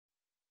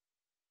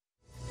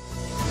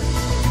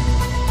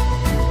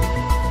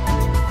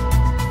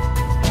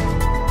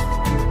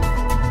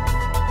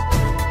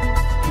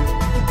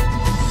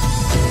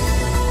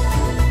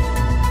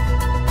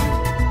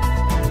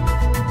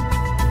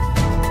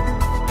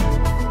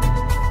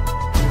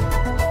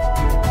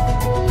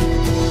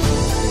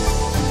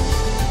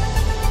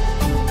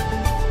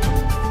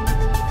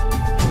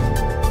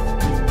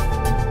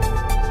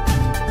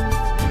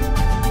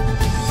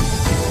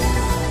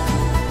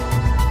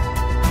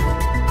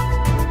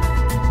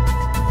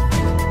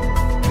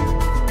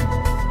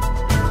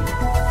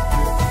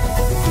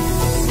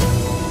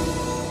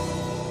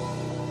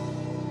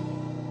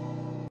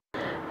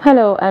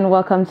Hello and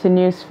welcome to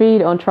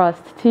Newsfeed on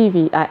Trust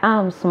TV. I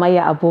am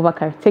Sumaya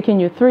Abubakar, taking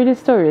you through the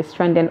stories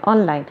trending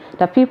online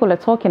that people are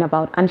talking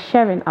about and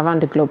sharing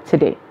around the globe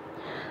today.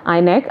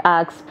 INEC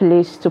asks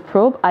police to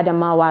probe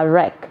Adamawa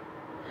wreck.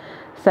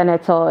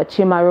 Senator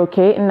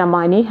Chimaroke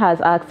Nnamani has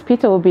asked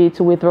Peter Obi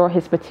to withdraw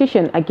his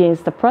petition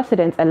against the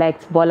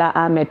president-elect Bola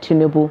Ahmed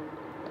Tinubu.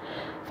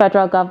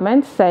 Federal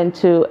government sent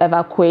to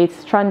evacuate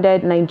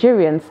stranded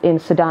Nigerians in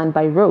Sudan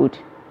by road.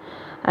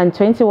 And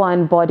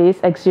 21 bodies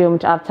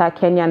exhumed after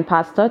Kenyan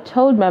pastor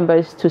told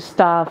members to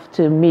starve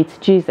to meet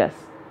Jesus.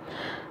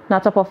 Now,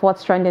 top of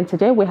what's trending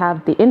today, we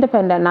have the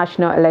Independent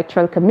National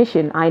Electoral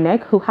Commission,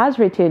 INEC, who has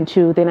written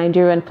to the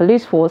Nigerian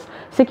police force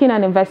seeking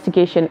an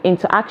investigation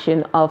into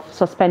action of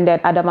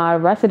suspended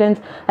Adamawa resident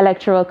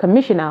electoral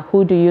commissioner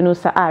Hudu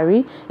Yunusa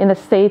Ari in the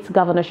state's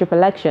governorship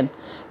election.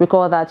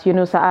 Recall that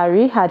Yunusa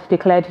Ari had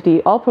declared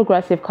the All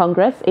Progressive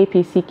Congress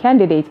APC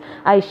candidate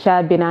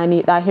Aisha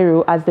Binani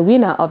Dahiru as the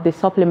winner of the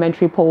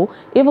supplementary poll,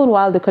 even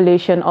while the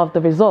collation of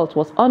the result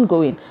was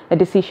ongoing, a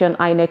decision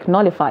INEC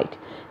nullified.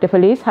 The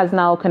police has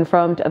now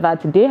confirmed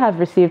that they have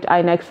received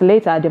INEC's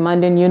letter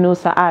demanding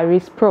Yunusa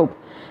Ari's probe.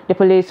 The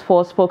police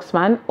force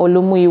spokesman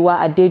Olumuyiwa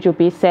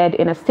Adejobi said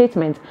in a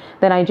statement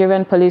the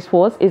Nigerian police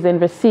force is in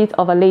receipt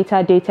of a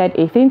letter dated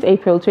 18th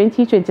April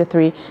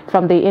 2023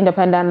 from the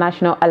Independent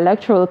National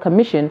Electoral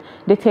Commission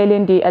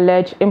detailing the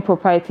alleged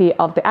impropriety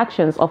of the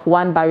actions of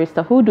one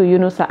barrister Hudu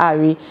Yunusa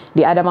Ari,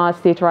 the Adamawa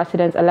State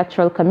Resident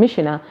Electoral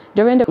Commissioner,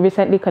 during the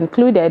recently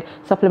concluded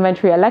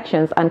supplementary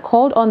elections, and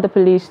called on the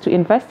police to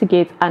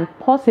investigate and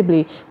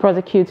possibly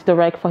prosecute the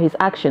REC for his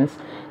actions.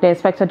 The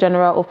Inspector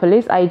General of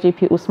Police,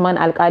 IGP Usman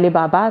Alkali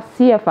Baba,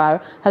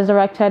 CFR, has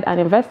directed an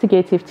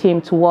investigative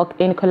team to work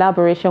in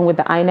collaboration with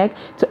the INEC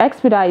to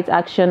expedite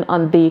action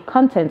on the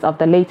contents of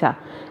the letter.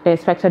 The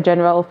Inspector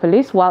General of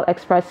Police, while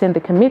expressing the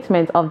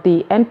commitment of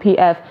the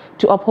NPF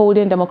to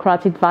upholding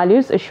democratic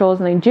values, assures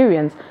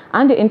Nigerians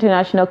and the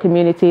international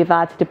community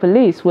that the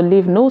police will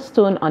leave no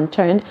stone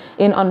unturned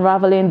in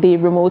unraveling the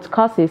remote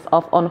causes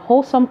of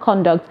unwholesome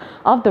conduct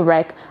of the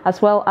REC,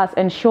 as well as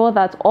ensure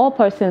that all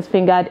persons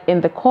fingered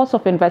in the course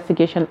of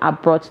investigation are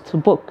brought to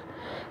book.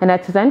 A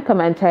netizen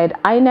commented,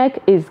 INEC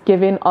is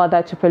giving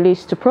order to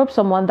police to probe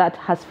someone that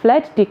has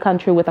fled the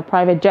country with a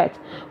private jet.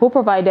 Who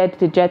provided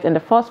the jet in the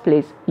first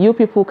place? You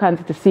people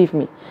can't deceive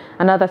me.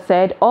 Another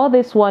said, all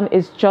this one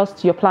is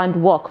just your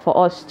planned work for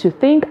us to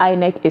think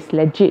INEC is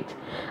legit.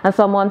 And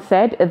someone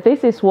said,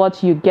 this is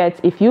what you get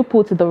if you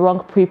put the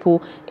wrong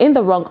people in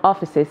the wrong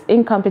offices.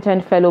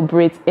 Incompetent fellow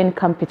breeds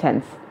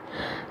incompetence.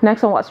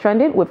 Next on what's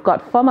trending, we've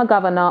got former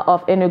governor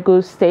of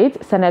Enugu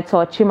State, Senator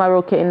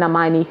Chimaroke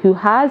Nnamani, who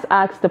has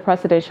asked the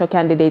presidential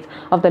candidate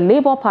of the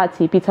Labour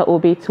Party, Peter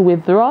Obi, to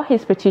withdraw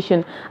his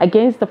petition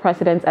against the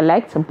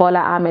president-elect, Bola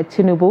Ahmed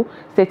Tinubu,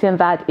 stating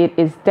that it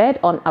is dead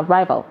on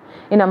arrival.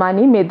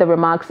 Nnamani made the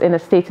remarks in a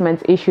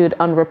statement issued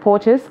on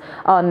reporters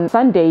on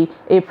Sunday,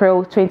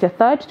 April 23,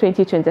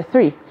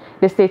 2023.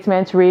 The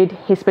statement read,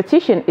 his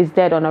petition is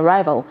dead on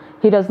arrival.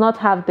 He does not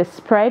have the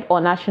spread or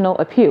national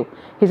appeal.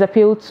 His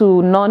appeal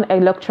to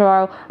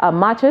non-electoral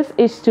matters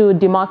is to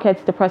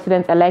demarcate the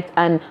president-elect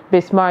and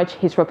besmirch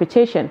his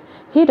reputation.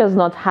 He does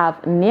not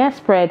have near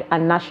spread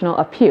and national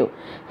appeal.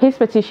 His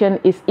petition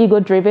is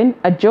ego-driven,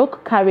 a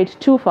joke carried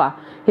too far.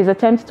 His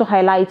attempt to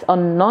highlight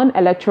on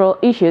non-electoral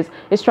issues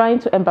is trying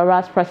to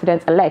embarrass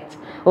president-elect.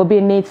 Obi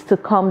needs to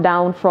come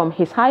down from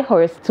his high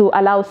horse to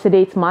allow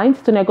sedate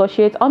minds to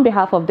negotiate on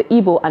behalf of the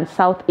Igbo and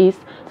Southeast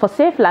for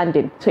safe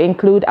landing, to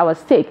include our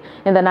stake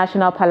in the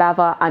national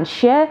palaver and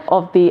share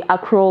of the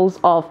accruals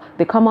of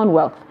the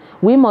Commonwealth.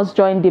 We must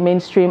join the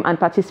mainstream and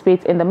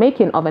participate in the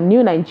making of a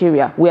new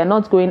Nigeria. We are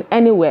not going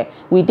anywhere.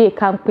 We dey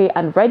kampe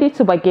and ready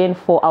to bargain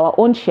for our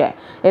own share.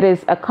 It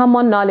is a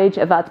common knowledge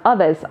that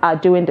others are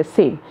doing the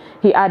same.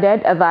 He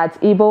added that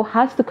Igbo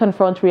has to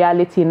confront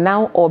reality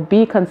now or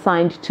be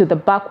consigned to the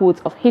backwoods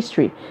of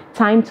history.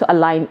 Time to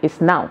align is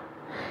now.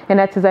 A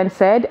netizen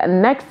said,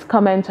 next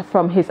comment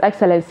from His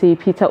Excellency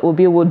Peter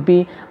Obi would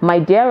be, my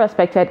dear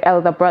respected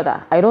elder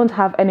brother, I don't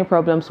have any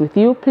problems with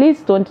you.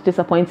 Please don't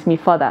disappoint me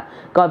further.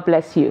 God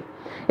bless you.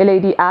 A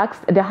lady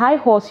asked, the high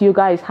horse you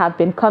guys have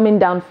been coming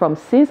down from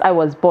since I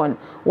was born,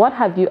 what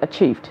have you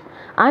achieved?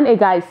 And a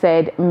guy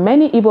said,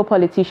 many Igbo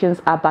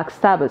politicians are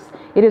backstabbers.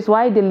 It is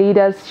why the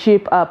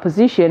leadership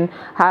position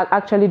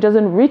actually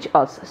doesn't reach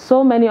us.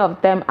 So many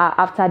of them are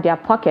after their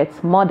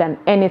pockets more than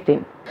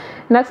anything.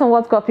 Next on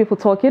what's got people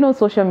talking on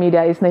social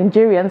media is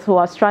Nigerians who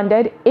are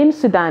stranded in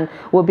Sudan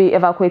will be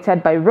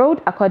evacuated by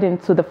road, according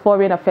to the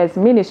Foreign Affairs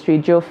Ministry,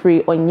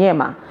 Geoffrey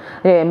Onyema.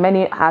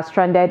 Many are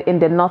stranded in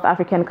the North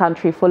African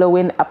country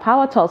following a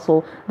power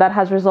tussle that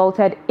has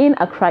resulted in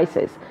a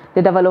crisis.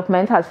 The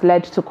development has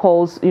led to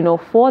calls,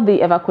 for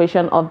the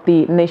evacuation of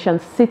the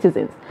nation's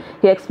citizens.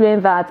 He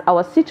explained that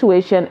our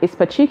situation is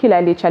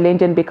particularly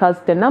challenging because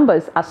the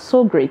numbers are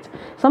so great.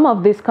 Some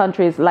of these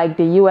countries, like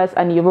the US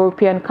and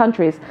European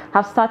countries,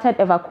 have started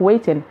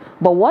evacuating,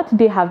 but what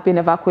they have been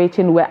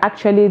evacuating were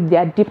actually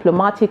their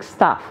diplomatic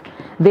staff.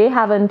 They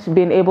haven't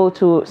been able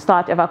to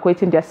start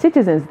evacuating their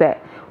citizens there.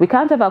 We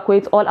can't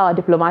evacuate all our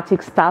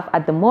diplomatic staff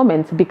at the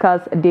moment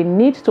because they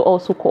need to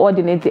also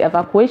coordinate the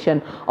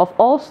evacuation of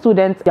all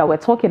students that we're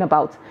talking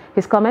about.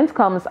 His comment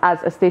comes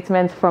as a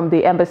statement from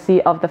the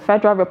Embassy of the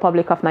Federal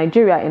Republic of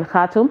Nigeria in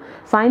Khartoum,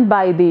 signed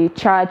by the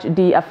Charge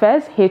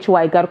d'Affaires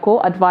H.Y. Garko,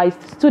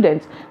 advised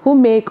students who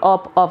make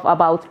up of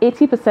about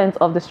 80%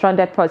 of the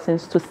stranded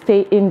persons to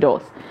stay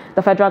indoors.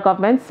 The federal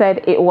government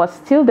said it was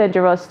still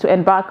dangerous to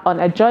embark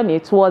on a journey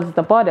towards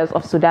the borders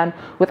of Sudan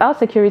without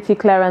security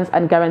clearance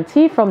and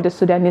guarantee from the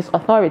Sudanese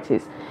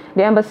authorities.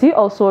 The embassy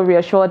also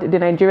reassured the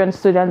Nigerian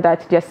students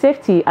that their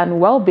safety and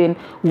well-being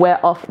were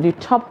of the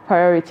top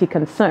priority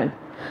concern.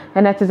 A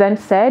netizen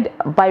said,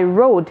 by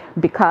road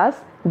because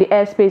the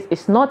airspace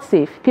is not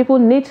safe. People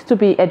need to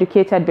be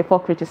educated before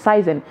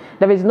criticizing.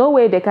 There is no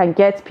way they can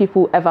get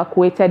people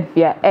evacuated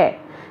via air.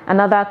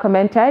 Another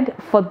commented,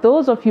 for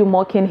those of you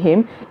mocking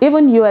him,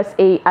 even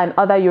USA and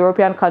other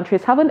European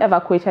countries haven't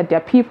evacuated their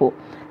people.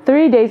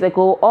 3 days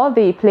ago, all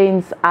the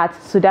planes at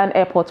Sudan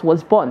airport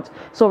was burnt.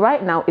 So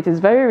right now, it is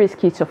very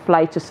risky to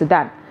fly to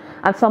Sudan.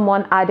 And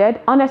someone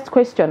added, honest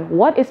question,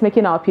 what is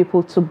making our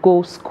people to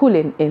go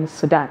schooling in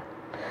Sudan?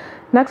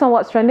 Next on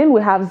What's Trending,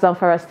 we have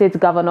Zamfara State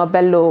Governor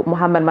Bello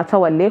Muhammad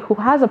Matawalle, who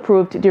has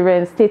approved the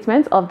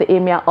reinstatement of the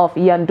Emir of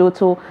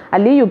Yandoto,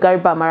 Aliyu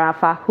Garba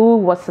Marafa, who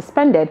was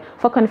suspended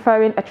for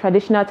conferring a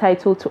traditional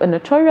title to a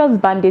notorious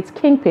bandit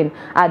kingpin,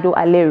 Ado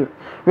Aleru.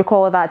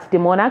 Recall that the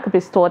monarch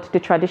bestowed the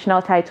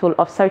traditional title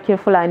of Sarkin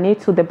Fulani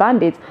to the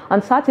bandits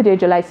on Saturday,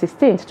 July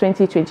 16,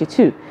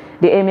 2022.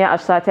 The Emir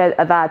asserted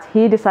that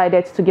he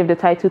decided to give the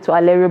title to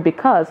Aleru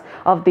because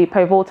of the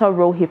pivotal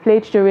role he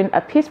played during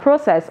a peace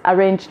process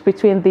arranged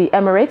between the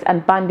Emirates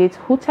and bandits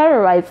who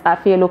terrorized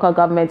Afia local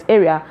government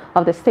area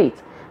of the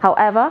state.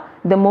 However,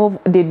 the move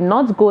did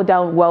not go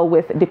down well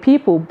with the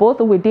people, both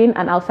within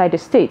and outside the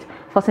state,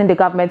 forcing the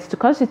government to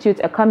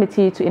constitute a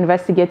committee to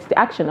investigate the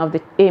action of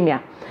the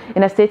Emir.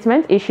 In a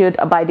statement issued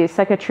by the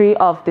Secretary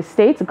of the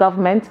State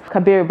Government,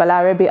 Kabir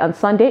Balarabe, on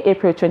Sunday,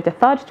 April 23,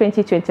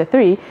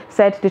 2023,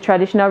 said the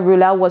traditional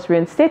ruler was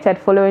reinstated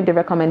following the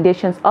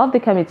recommendations of the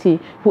committee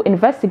who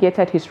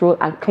investigated his role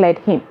and cleared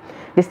him.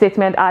 The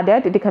statement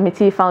added the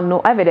committee found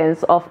no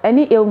evidence of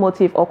any ill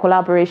motive or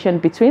collaboration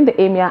between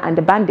the Emir and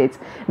the bandits.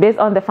 Based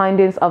on the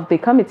findings of the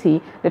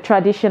committee, the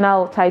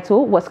traditional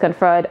title was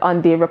conferred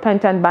on the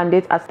repentant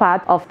bandits as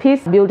part of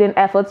peace-building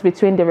efforts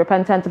between the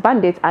repentant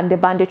bandits and the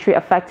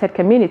banditry-affected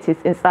communities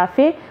in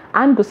Safe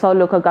and Gusau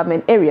local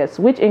government areas,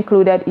 which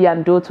included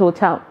Yandoto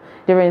town.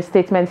 The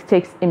reinstatement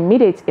takes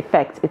immediate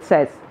effect, it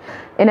says.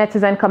 A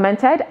netizen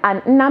commented,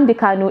 and Nnamdi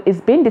Kanu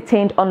is being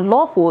detained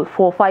unlawful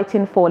for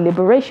fighting for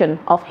liberation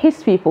of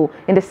his people.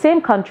 In the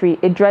same country,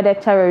 a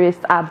dreaded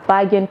terrorists are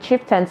bagging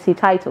chieftaincy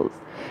titles.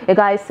 A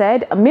guy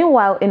said,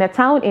 meanwhile, in a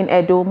town in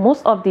Edo,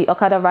 most of the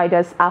Okada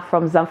riders are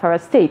from Zamfara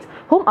State,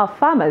 whom are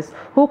farmers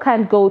who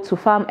can't go to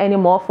farm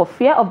anymore for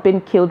fear of being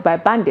killed by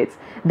bandits.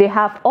 They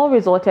have all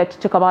resorted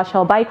to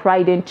commercial bike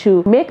riding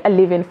to make a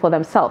living for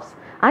themselves.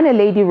 And a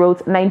lady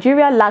wrote,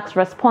 Nigeria lacks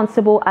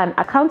responsible and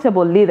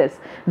accountable leaders.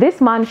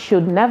 This man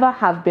should never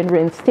have been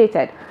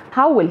reinstated.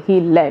 How will he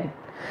learn?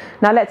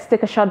 Now let's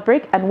take a short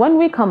break, and when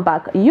we come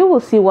back, you will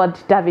see what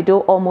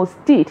Davido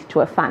almost did to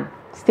a fan.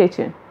 Stay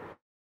tuned.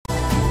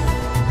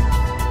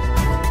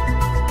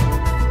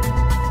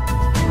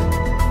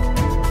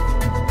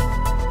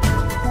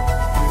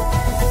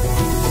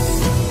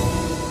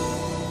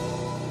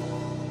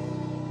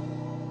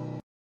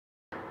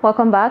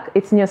 Welcome back,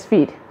 it's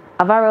Newsfeed.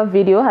 A viral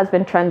video has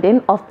been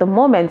trending of the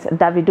moment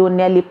Davido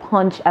nearly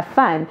punched a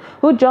fan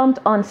who jumped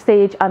on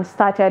stage and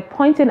started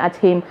pointing at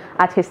him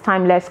at his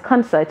Timeless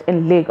concert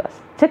in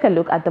Lagos. Take a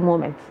look at the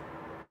moment.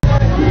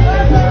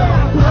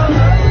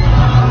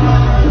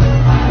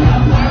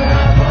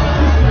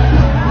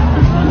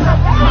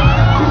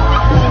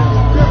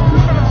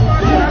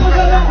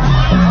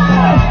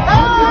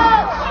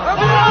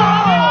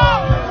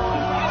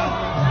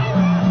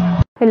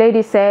 A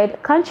lady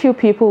said, can't you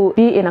people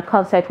be in a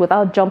concert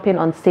without jumping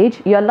on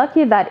stage? You're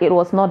lucky that it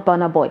was not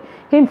Burna Boy.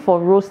 Him for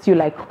roast you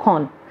like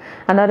corn.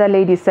 Another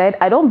lady said,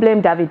 I don't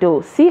blame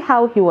Davido. See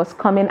how he was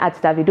coming at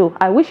Davido.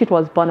 I wish it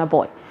was Burna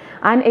Boy.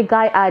 And a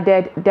guy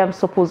added, them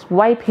suppose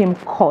wipe him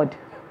cod.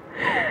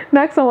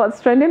 Next on What's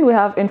Trending, we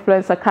have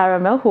influencer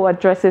Caramel, who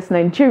addresses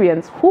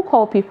Nigerians who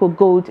call people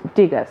gold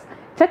diggers.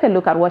 Take a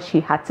look at what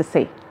she had to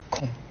say.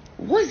 Come,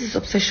 what is this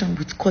obsession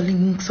with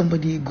calling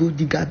somebody a gold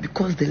digger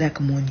because they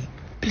like money?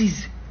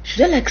 Please,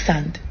 should I like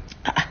sand?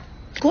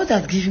 God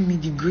has given me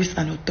the grace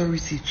and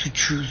authority to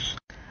choose.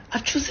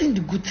 I've chosen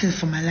the good things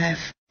for my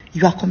life.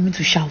 You are coming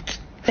to shout.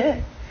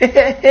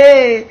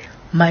 Hey,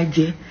 my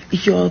dear,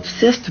 if you're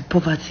obsessed with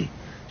poverty,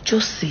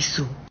 just say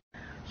so.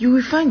 You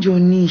will find your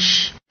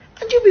niche,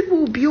 and you people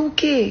will be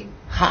okay.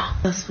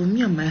 As for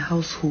me and my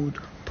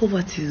household,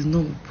 poverty is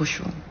not my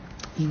portion.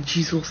 In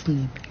Jesus'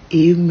 name,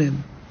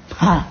 amen.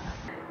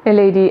 A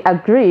lady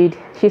agreed.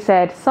 She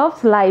said,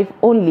 soft life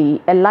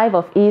only, a life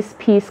of ease,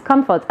 peace,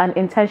 comfort, and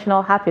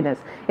intentional happiness.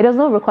 It does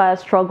not require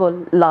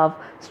struggle, love,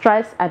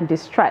 stress, and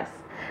distress.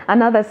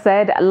 Another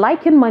said,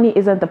 liking money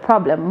isn't the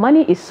problem.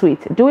 Money is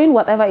sweet. Doing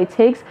whatever it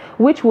takes,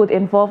 which would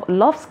involve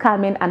love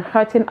scamming and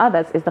hurting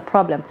others, is the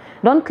problem.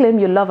 Don't claim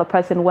you love a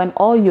person when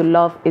all you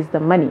love is the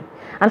money.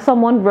 And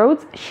someone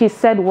wrote, she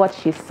said what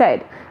she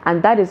said,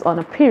 and that is on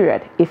a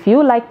period. If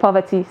you like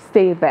poverty,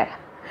 stay there.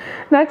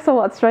 Next on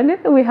What's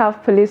Trending, we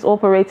have police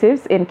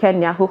operatives in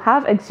Kenya who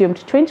have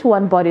exhumed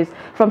 21 bodies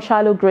from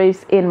shallow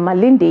graves in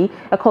Malindi,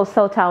 a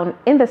coastal town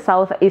in the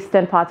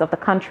southeastern part of the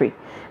country.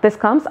 This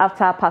comes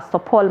after Pastor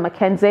Paul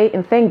Mackenzie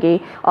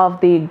Nthenge of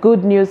the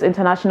Good News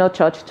International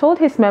Church told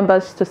his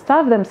members to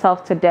starve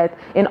themselves to death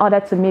in order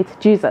to meet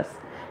Jesus.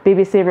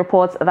 BBC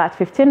reports that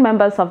 15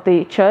 members of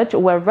the church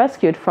were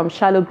rescued from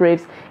shallow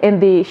graves in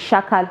the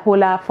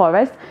Shakalhola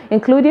forest,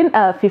 including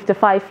a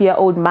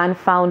 55-year-old man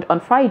found on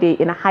Friday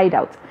in a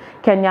hideout.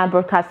 Kenyan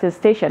broadcasting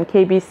station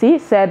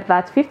KBC said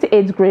that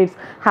 58 graves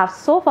have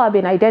so far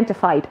been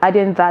identified,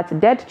 adding that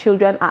dead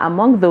children are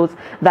among those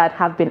that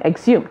have been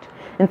exhumed.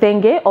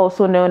 Nthenge,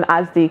 also known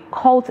as the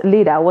cult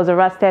leader, was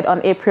arrested on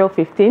April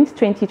 15,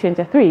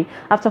 2023,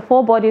 after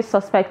 4 bodies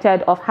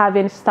suspected of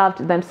having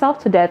starved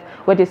themselves to death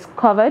were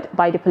discovered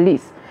by the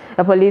police.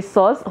 A police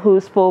source who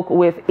spoke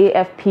with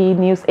AFP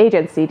news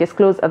agency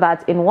disclosed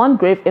that in one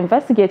grave,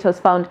 investigators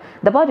found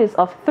the bodies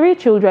of 3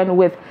 children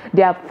with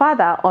their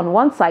father on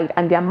one side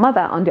and their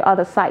mother on the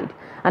other side.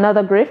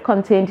 Another grave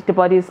contained the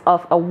bodies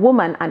of a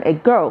woman and a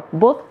girl,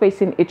 both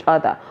facing each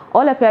other.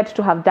 All appeared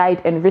to have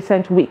died in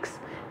recent weeks.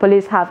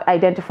 Police have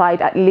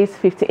identified at least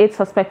 58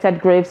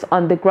 suspected graves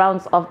on the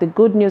grounds of the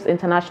Good News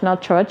International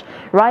Church,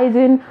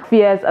 raising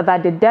fears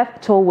that the death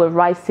toll will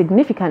rise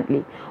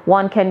significantly.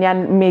 One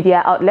Kenyan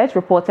media outlet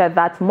reported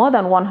that more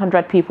than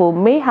 100 people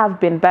may have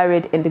been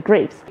buried in the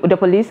graves. The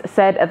police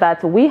said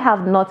that we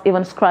have not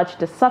even scratched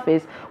the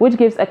surface, which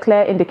gives a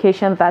clear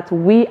indication that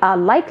we are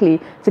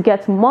likely to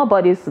get more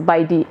bodies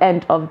by the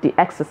end of the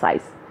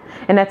exercise.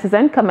 A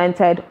netizen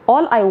commented,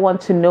 "All I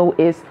want to know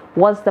is,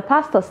 was the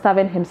pastor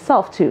starving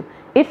himself too?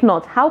 If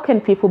not, how can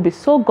people be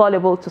so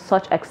gullible to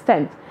such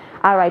extent?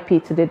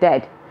 RIP to the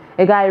dead."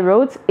 A guy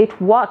wrote,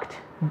 "It worked.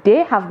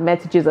 They have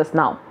met Jesus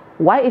now.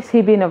 Why is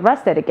he being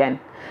arrested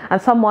again?"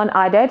 And someone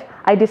added,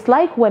 "I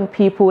dislike when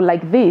people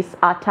like this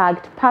are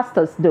tagged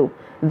pastors though.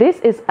 This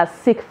is a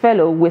sick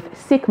fellow with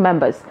sick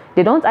members.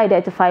 They don't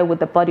identify with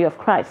the body of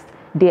Christ.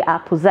 They are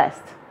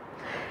possessed."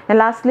 And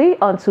lastly,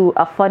 onto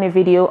a funny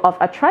video of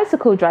a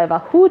tricycle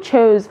driver who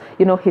chose,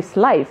 his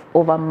life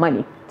over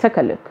money. Take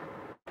a look.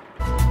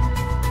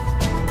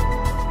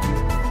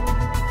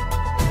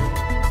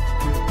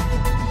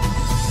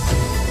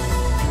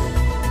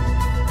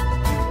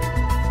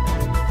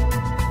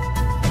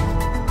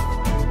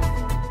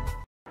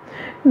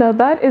 Now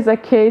that is a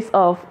case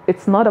of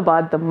it's not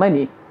about the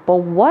money, but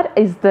what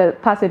is the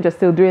passenger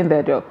still doing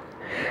there though?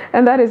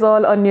 And that is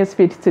all on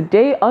Newsfeed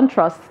today on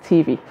Trust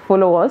TV.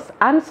 Follow us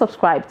and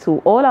subscribe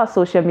to all our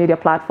social media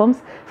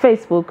platforms: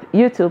 Facebook,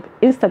 YouTube,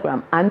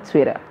 Instagram, and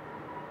Twitter.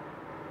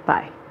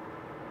 Bye.